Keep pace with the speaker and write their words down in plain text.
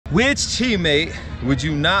Which teammate would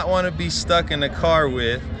you not want to be stuck in the car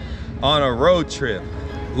with on a road trip?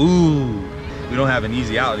 Ooh, we don't have an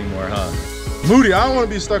easy out anymore, huh? Moody, I don't want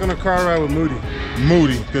to be stuck in a car ride with Moody.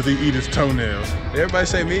 Moody, because he eat his toenails. Everybody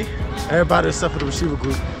say me? Everybody except for the receiver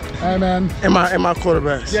group. Hey, man. And my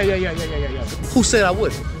quarterbacks. Yeah. Who said I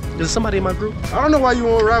wouldn't? Is somebody in my group? I don't know why you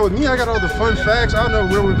want to ride with me. I got all the fun facts. I don't know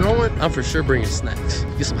where we're going. I'm for sure bringing snacks.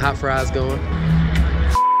 Get some hot fries going.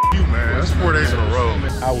 You, man. That's 4 days in a row.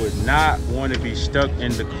 I would not want to be stuck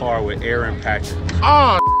in the car with Aaron Patrick.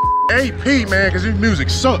 Oh, AP, man, because his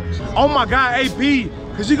music sucks. Oh, my God, AP.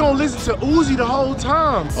 Because you're going to listen to Uzi the whole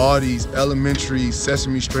time. All these elementary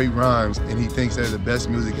Sesame Street rhymes, and he thinks they're the best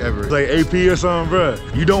music ever. Like AP or something, bro.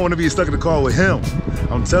 You don't want to be stuck in the car with him.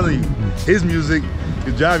 I'm telling you, his music,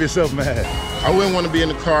 you drive yourself mad. I wouldn't want to be in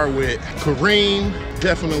the car with Kareem,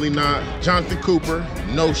 definitely not. Jonathan Cooper,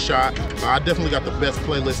 no shot. I definitely got the best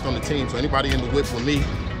playlist on the team, so anybody in the whip with me,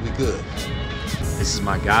 we good. This is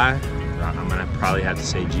my guy. I'm gonna probably have to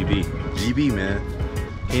say GB. GB, man.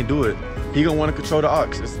 Can't do it. He gonna want to control the aux.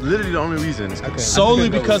 It's literally the only reason. Okay. Solely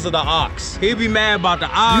because of the aux. He'll be mad about the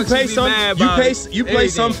aux. You play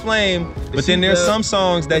some Flame, but then there's some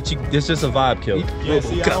songs that it's just a vibe killer.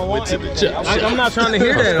 I'm not trying to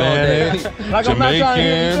hear that all day. Like I'm not trying to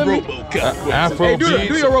hear RoboCop. Afro hey,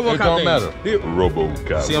 do your RoboCop. It don't thing. matter.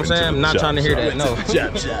 RoboCop. See what I'm saying? I'm not trying to hear that. No.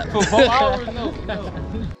 Jab, jab. For 4 hours, no.